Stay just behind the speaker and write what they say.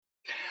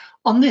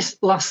On this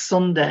last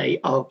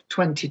Sunday of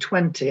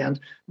 2020, and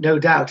no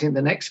doubt in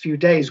the next few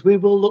days, we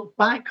will look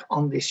back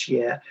on this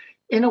year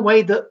in a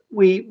way that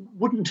we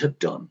wouldn't have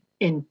done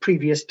in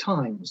previous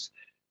times.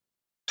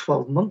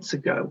 12 months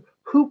ago,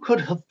 who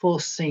could have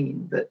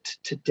foreseen that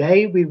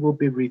today we will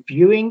be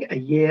reviewing a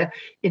year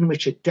in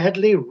which a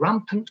deadly,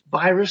 rampant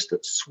virus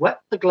that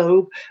swept the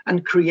globe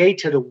and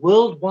created a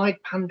worldwide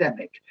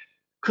pandemic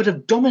could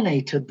have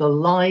dominated the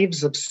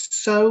lives of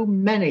so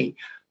many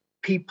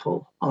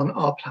people on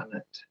our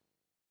planet?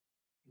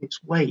 In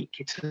its wake,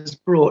 it has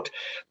brought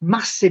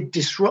massive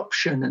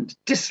disruption and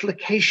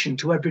dislocation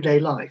to everyday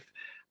life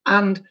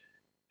and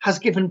has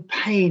given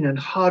pain and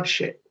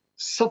hardship,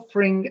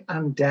 suffering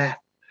and death,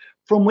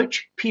 from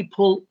which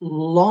people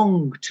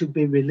long to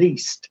be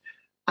released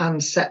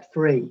and set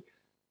free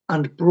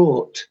and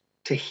brought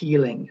to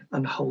healing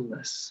and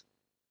wholeness.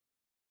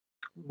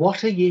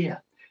 What a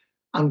year,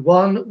 and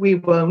one we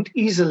won't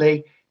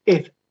easily,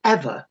 if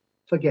ever,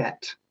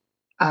 forget,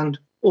 and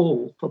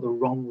all for the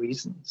wrong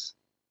reasons.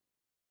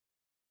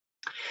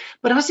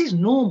 But as is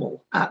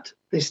normal at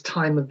this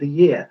time of the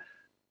year,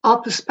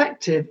 our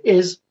perspective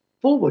is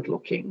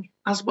forward-looking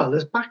as well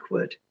as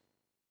backward.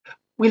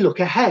 We look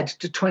ahead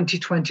to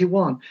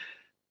 2021,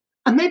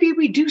 and maybe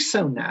we do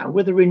so now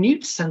with a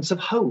renewed sense of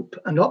hope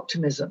and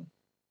optimism.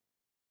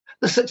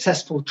 The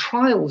successful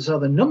trials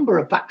of a number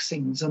of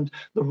vaccines and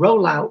the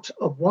rollout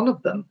of one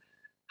of them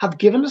have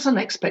given us an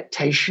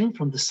expectation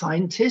from the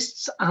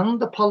scientists and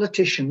the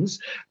politicians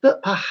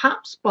that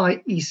perhaps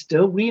by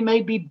Easter we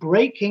may be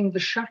breaking the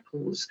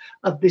shackles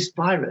of this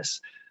virus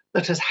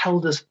that has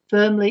held us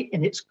firmly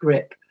in its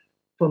grip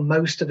for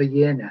most of a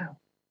year now.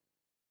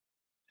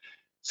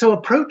 So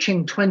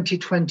approaching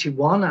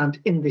 2021 and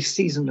in this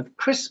season of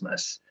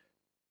Christmas,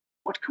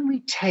 what can we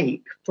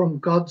take from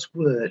God's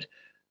word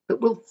that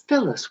will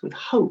fill us with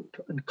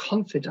hope and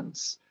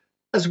confidence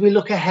as we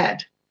look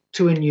ahead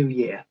to a new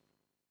year?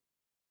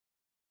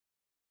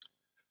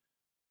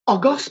 Our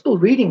gospel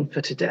reading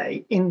for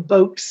today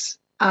invokes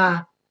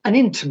an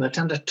intimate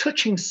and a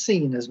touching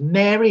scene as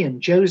Mary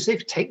and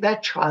Joseph take their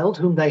child,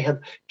 whom they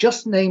have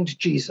just named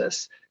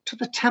Jesus, to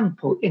the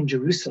temple in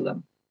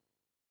Jerusalem.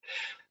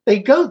 They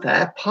go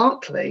there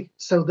partly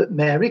so that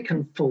Mary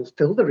can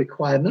fulfill the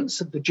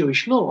requirements of the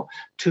Jewish law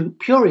to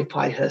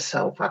purify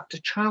herself after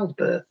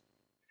childbirth.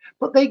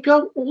 But they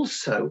go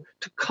also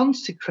to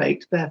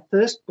consecrate their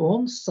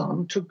firstborn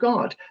son to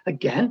God,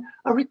 again,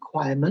 a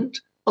requirement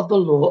of the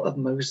law of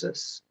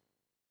Moses.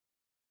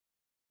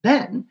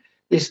 Then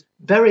this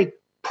very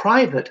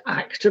private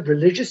act of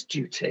religious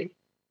duty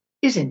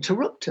is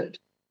interrupted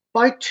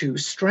by two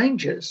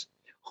strangers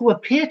who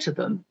appear to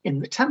them in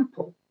the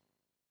temple.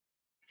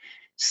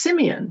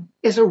 Simeon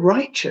is a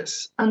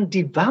righteous and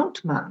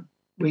devout man,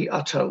 we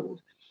are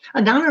told,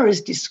 and Anna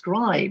is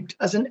described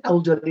as an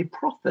elderly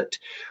prophet,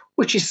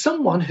 which is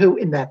someone who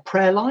in their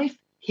prayer life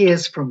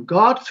hears from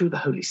God through the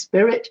Holy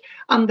Spirit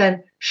and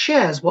then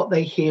shares what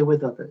they hear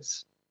with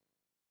others.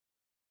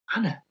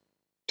 Anna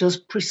does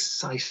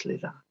precisely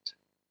that.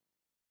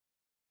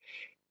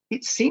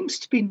 It seems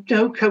to be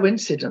no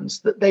coincidence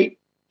that they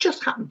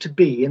just happen to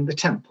be in the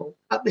temple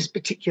at this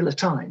particular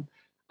time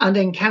and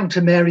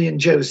encounter Mary and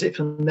Joseph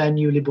and their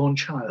newly born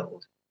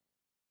child.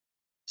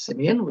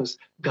 Simeon was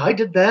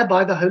guided there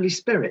by the Holy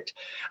Spirit,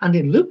 and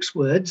in Luke's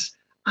words,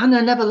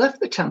 Anna never left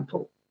the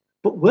temple,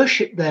 but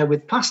worshipped there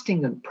with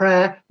fasting and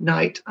prayer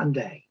night and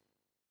day.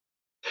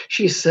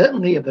 She is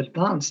certainly of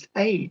advanced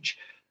age,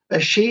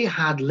 as she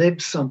had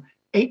lived some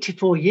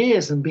 84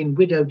 years and been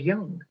widowed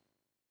young.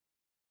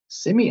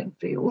 Simeon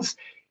feels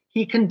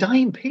he can die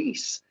in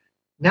peace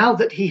now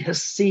that he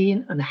has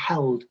seen and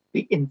held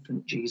the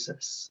infant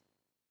Jesus.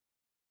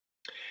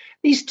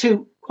 These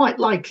two quite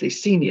likely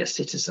senior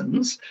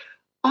citizens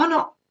are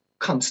not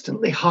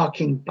constantly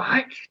harking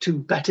back to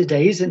better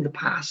days in the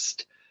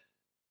past,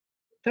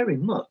 very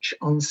much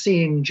on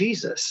seeing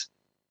Jesus,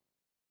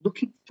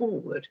 looking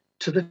forward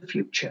to the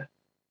future,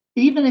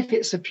 even if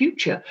it's a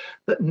future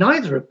that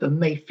neither of them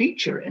may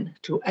feature in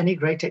to any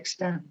great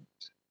extent.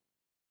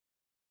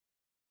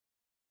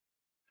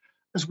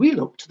 As we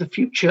look to the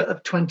future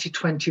of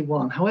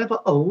 2021, however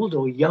old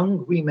or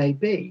young we may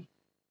be,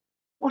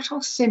 what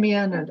are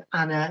Simeon and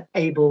Anna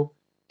able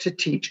to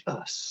teach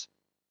us?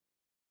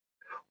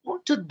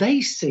 What do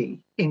they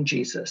see in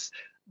Jesus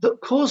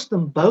that caused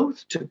them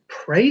both to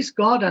praise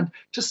God and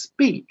to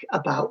speak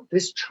about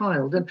this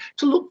child and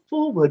to look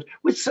forward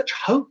with such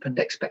hope and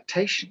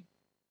expectation?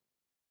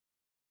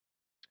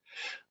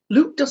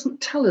 Luke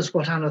doesn't tell us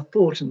what Anna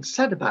thought and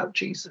said about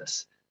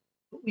Jesus,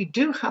 but we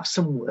do have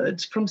some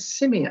words from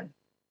Simeon.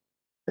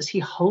 As he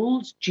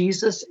holds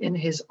Jesus in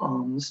his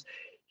arms,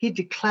 he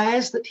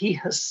declares that he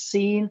has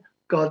seen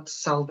God's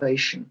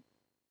salvation,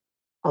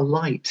 a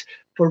light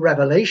for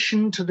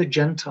revelation to the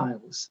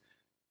Gentiles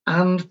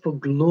and for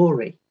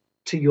glory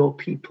to your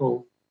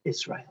people,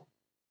 Israel.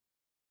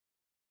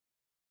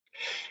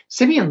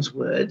 Simeon's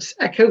words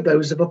echo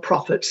those of a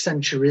prophet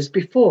centuries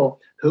before,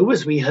 who,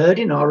 as we heard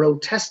in our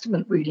Old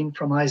Testament reading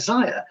from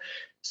Isaiah,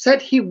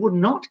 said he would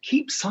not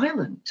keep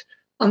silent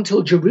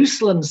until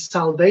Jerusalem's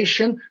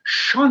salvation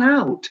shone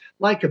out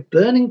like a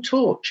burning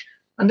torch,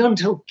 and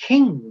until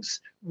kings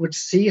would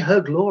see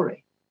her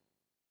glory.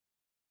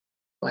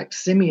 Like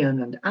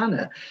Simeon and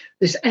Anna,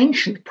 this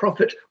ancient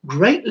prophet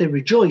greatly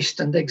rejoiced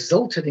and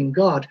exulted in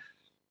God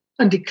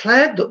and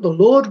declared that the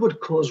Lord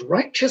would cause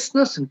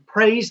righteousness and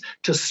praise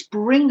to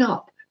spring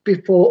up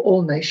before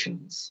all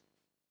nations.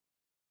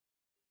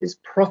 His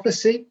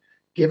prophecy,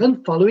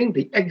 given following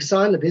the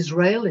exile of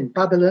Israel in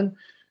Babylon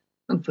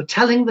and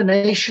foretelling the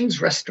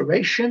nation's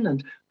restoration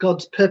and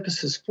God's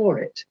purposes for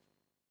it,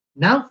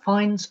 now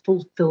finds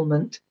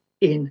fulfillment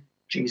in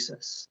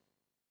Jesus.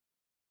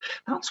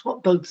 That's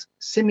what both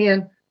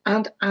Simeon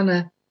and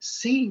Anna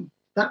see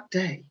that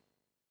day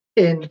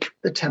in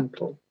the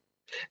temple.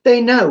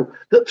 They know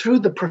that through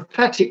the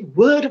prophetic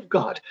word of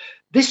God,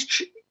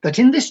 that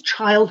in this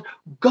child,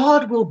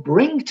 God will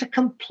bring to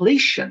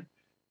completion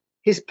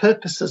his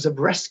purposes of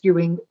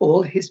rescuing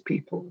all his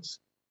peoples,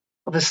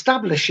 of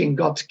establishing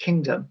God's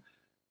kingdom,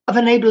 of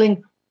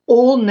enabling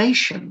all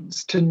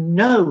nations to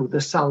know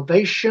the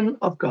salvation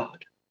of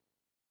God.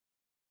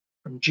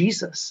 From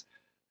Jesus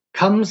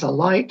comes a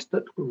light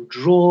that will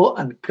draw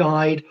and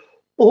guide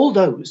all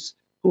those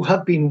who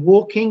have been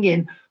walking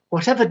in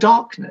whatever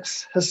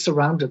darkness has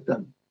surrounded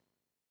them,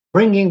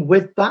 bringing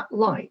with that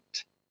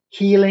light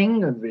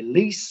healing and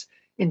release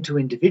into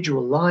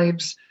individual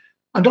lives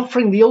and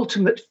offering the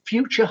ultimate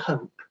future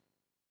hope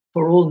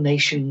for all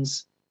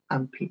nations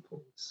and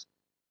peoples.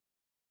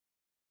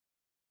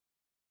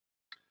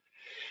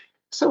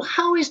 So,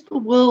 how is the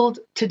world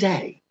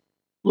today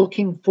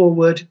looking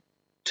forward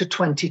to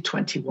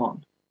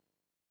 2021?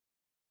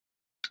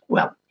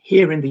 Well,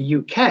 here in the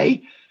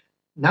UK,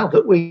 now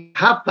that we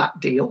have that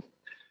deal,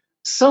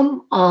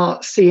 some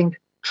are seeing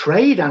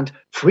trade and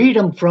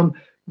freedom from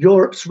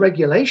Europe's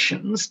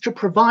regulations to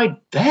provide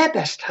their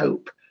best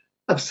hope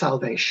of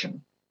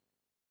salvation.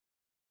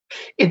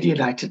 In the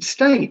United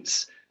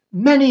States,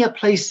 many are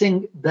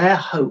placing their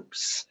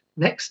hopes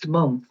next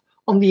month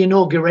on the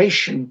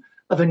inauguration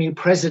of a new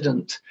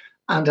president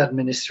and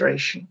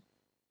administration.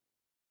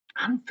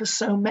 And for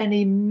so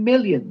many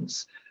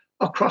millions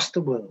across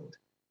the world,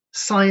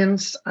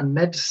 science and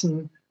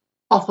medicine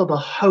offer the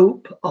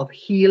hope of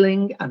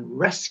healing and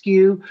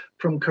rescue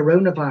from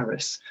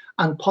coronavirus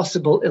and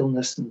possible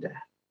illness and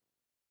death.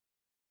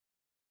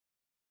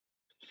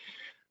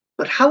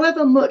 But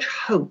however much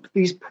hope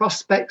these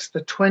prospects for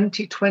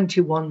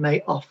 2021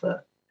 may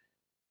offer,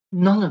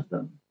 none of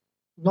them,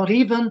 not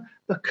even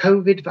the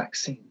COVID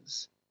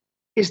vaccines,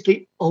 is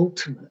the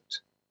ultimate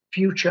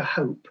future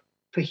hope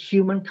for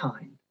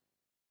humankind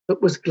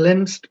that was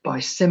glimpsed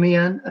by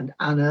Simeon and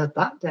Anna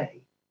that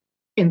day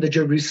in the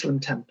Jerusalem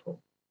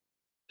temple.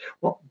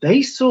 What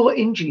they saw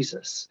in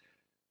Jesus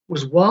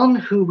was one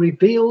who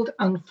revealed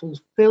and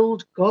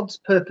fulfilled God's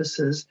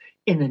purposes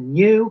in a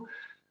new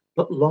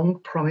but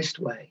long-promised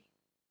way.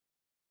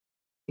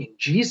 In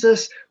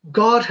Jesus,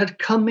 God had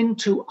come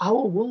into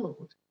our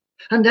world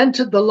and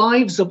entered the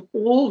lives of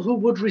all who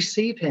would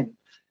receive him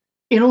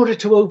in order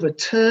to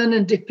overturn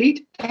and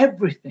defeat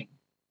everything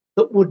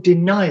that would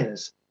deny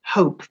us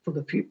hope for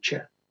the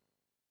future.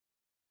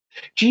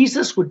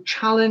 Jesus would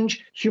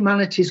challenge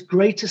humanity's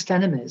greatest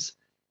enemies,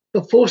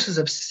 the forces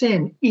of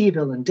sin,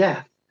 evil, and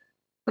death,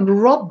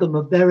 and rob them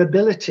of their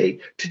ability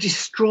to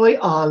destroy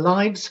our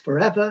lives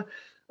forever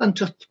and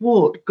to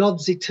thwart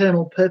God's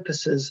eternal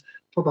purposes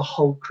for the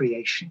whole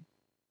creation.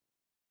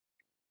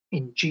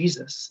 In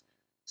Jesus,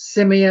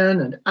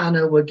 Simeon and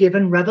Anna were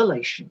given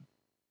revelation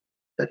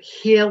that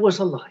here was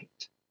a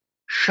light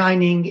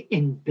shining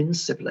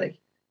invincibly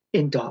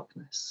in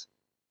darkness.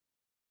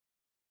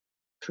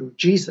 Through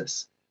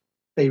Jesus,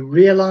 they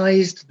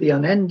realized the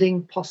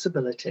unending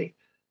possibility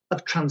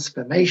of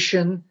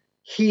transformation,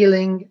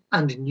 healing,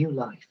 and new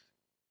life,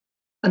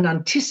 and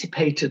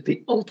anticipated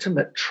the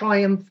ultimate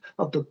triumph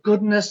of the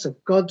goodness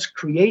of God's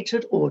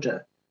created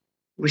order,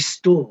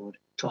 restored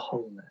to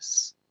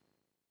wholeness.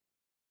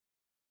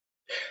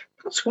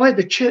 That's why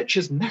the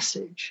church's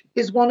message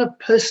is one of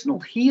personal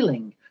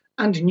healing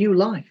and new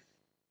life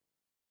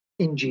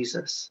in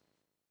Jesus,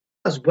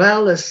 as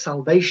well as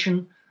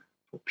salvation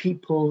for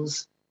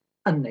peoples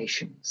and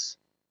nations.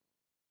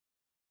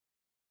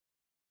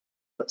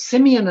 But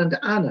Simeon and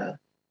Anna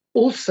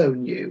also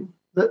knew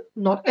that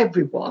not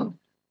everyone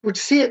would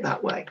see it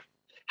that way.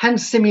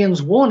 Hence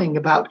Simeon's warning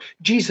about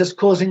Jesus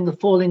causing the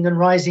falling and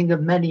rising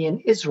of many in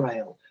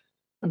Israel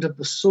and of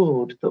the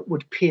sword that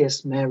would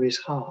pierce Mary's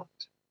heart.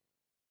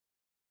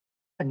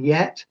 And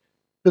yet,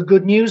 the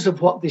good news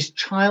of what this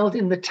child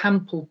in the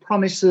temple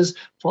promises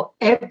for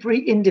every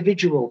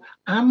individual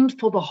and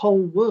for the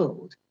whole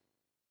world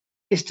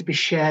is to be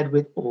shared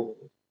with all,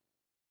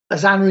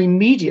 as Anna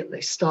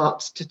immediately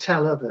starts to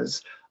tell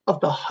others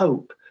of the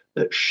hope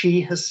that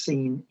she has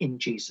seen in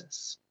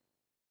Jesus.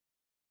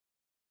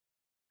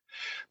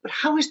 But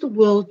how is the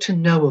world to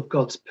know of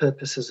God's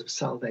purposes of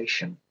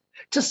salvation?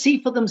 To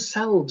see for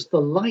themselves the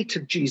light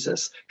of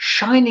Jesus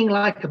shining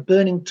like a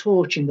burning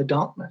torch in the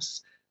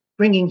darkness,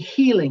 bringing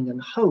healing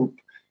and hope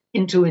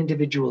into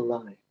individual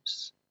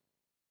lives?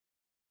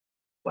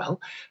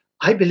 Well,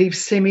 I believe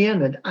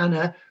Simeon and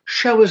Anna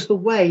show us the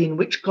way in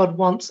which God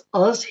wants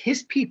us,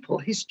 his people,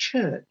 his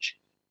church,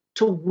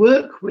 to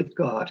work with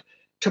God,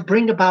 to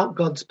bring about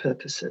God's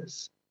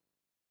purposes.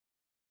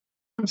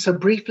 And so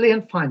briefly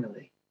and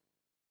finally,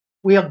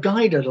 we are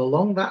guided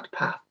along that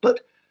path,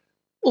 but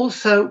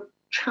also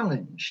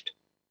challenged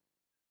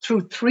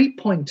through 3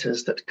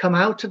 pointers that come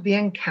out of the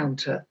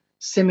encounter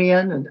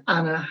Simeon and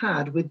Anna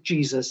had with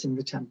Jesus in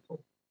the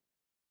temple.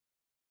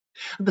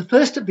 And the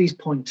first of these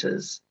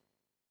pointers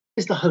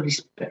is the Holy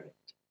Spirit.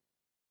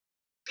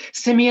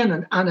 Simeon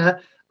and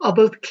Anna are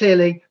both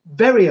clearly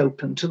very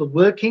open to the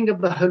working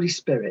of the Holy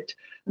Spirit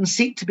and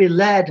seek to be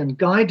led and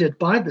guided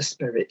by the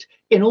Spirit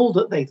in all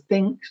that they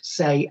think,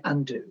 say,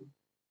 and do.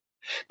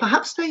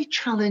 Perhaps they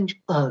challenge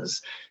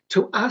us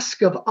to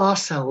ask of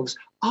ourselves,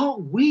 are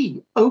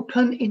we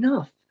open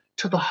enough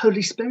to the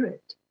Holy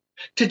Spirit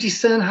to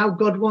discern how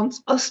God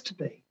wants us to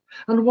be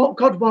and what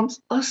God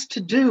wants us to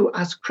do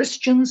as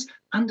Christians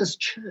and as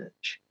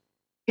church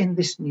in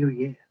this new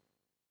year?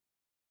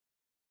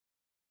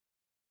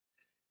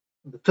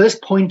 The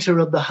first pointer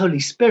of the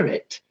Holy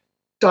Spirit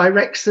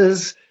directs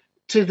us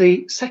to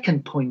the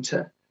second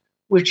pointer,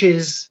 which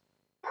is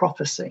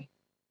prophecy.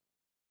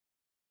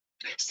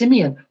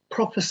 Simeon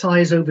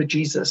prophesies over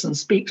Jesus and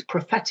speaks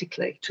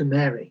prophetically to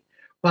Mary,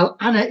 while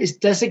Anna is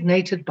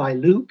designated by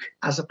Luke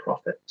as a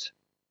prophet.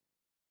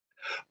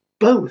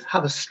 Both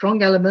have a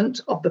strong element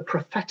of the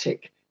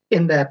prophetic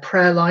in their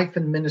prayer life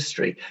and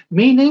ministry,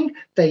 meaning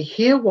they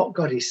hear what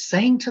God is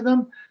saying to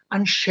them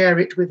and share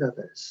it with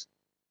others.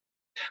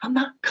 And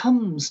that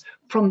comes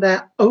from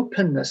their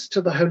openness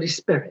to the Holy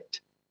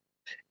Spirit.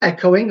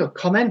 Echoing a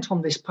comment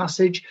on this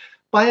passage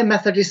by a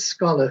Methodist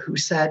scholar who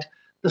said,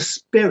 the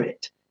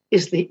Spirit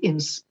is the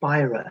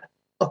inspirer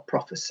of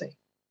prophecy.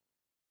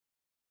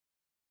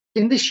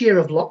 In this year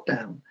of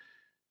lockdown,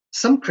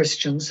 some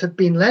Christians have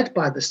been led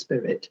by the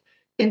Spirit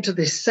into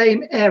this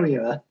same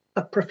area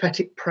of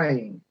prophetic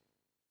praying,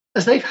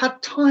 as they've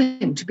had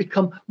time to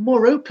become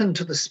more open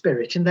to the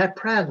Spirit in their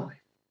prayer life.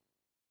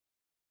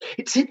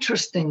 It's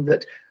interesting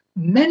that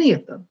many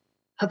of them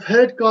have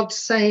heard God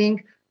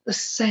saying the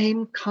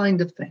same kind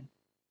of thing,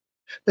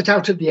 that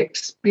out of the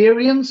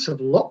experience of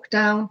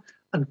lockdown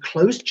and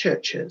closed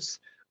churches,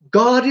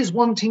 God is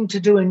wanting to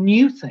do a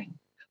new thing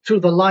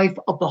through the life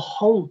of the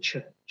whole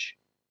church.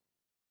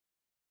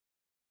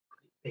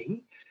 Could it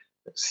be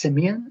that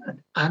Simeon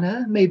and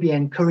Anna may be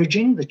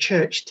encouraging the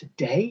church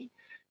today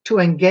to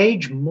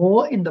engage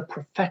more in the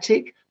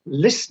prophetic,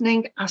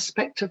 listening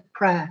aspect of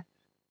prayer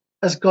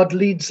as God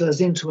leads us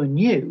into a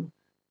new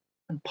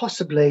and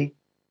possibly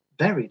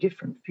very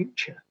different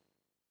future?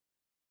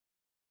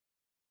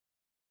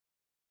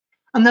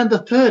 And then the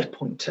third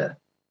pointer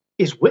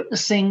is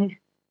witnessing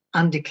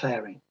and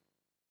declaring.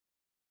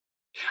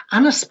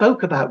 Anna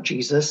spoke about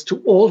Jesus to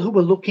all who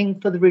were looking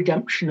for the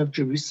redemption of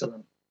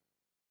Jerusalem.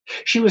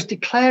 She was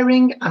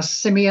declaring, as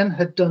Simeon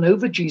had done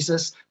over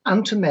Jesus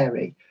and to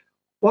Mary,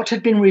 what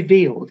had been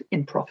revealed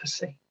in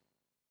prophecy.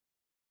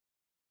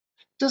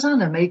 Does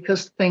Anna make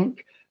us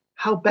think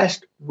how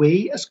best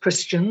we as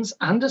Christians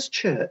and as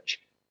church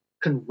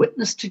can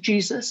witness to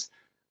Jesus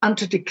and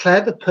to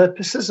declare the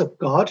purposes of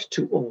God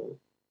to all?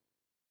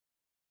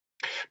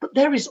 But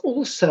there is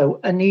also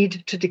a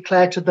need to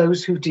declare to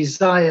those who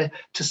desire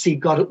to see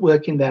God at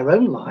work in their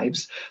own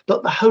lives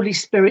that the Holy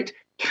Spirit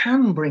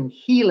can bring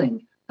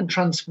healing and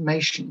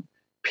transformation,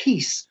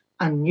 peace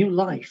and new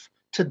life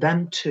to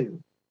them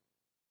too.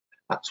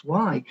 That's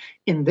why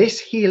in this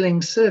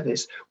healing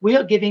service, we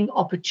are giving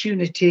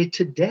opportunity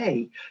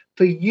today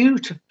for you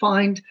to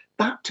find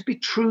that to be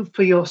true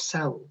for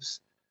yourselves,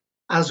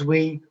 as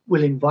we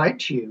will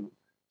invite you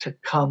to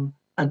come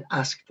and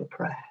ask for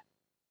prayer.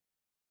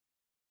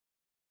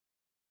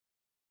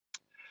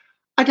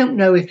 I don't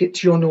know if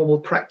it's your normal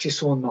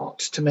practice or not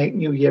to make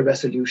New Year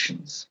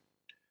resolutions,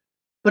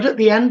 but at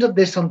the end of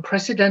this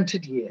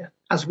unprecedented year,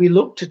 as we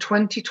look to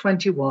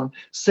 2021,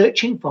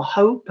 searching for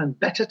hope and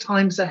better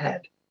times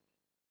ahead,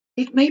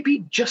 it may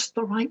be just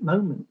the right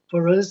moment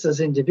for us as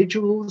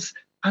individuals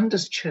and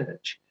as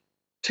church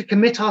to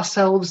commit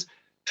ourselves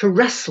to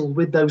wrestle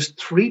with those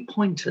 3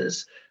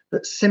 pointers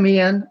that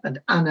Simeon and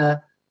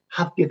Anna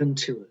have given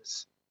to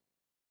us,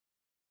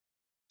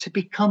 to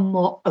become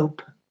more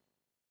open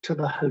to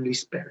the Holy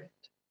Spirit,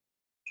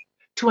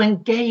 to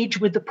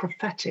engage with the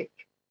prophetic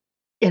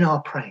in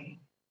our praying,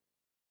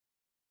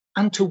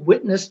 and to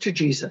witness to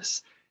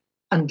Jesus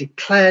and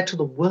declare to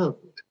the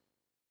world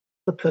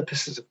the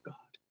purposes of God.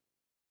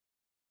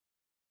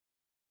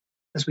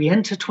 As we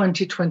enter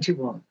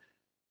 2021,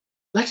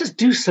 let us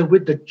do so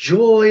with the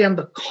joy and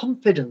the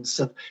confidence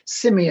of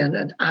Simeon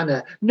and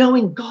Anna,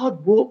 knowing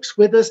God walks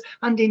with us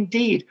and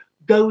indeed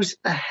goes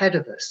ahead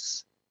of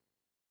us.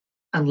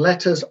 And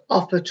let us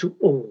offer to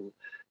all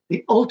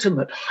the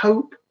ultimate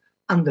hope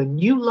and the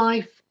new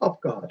life of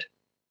God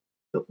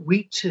that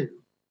we too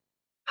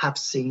have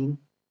seen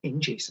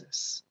in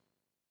Jesus.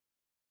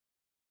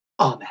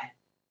 Amen.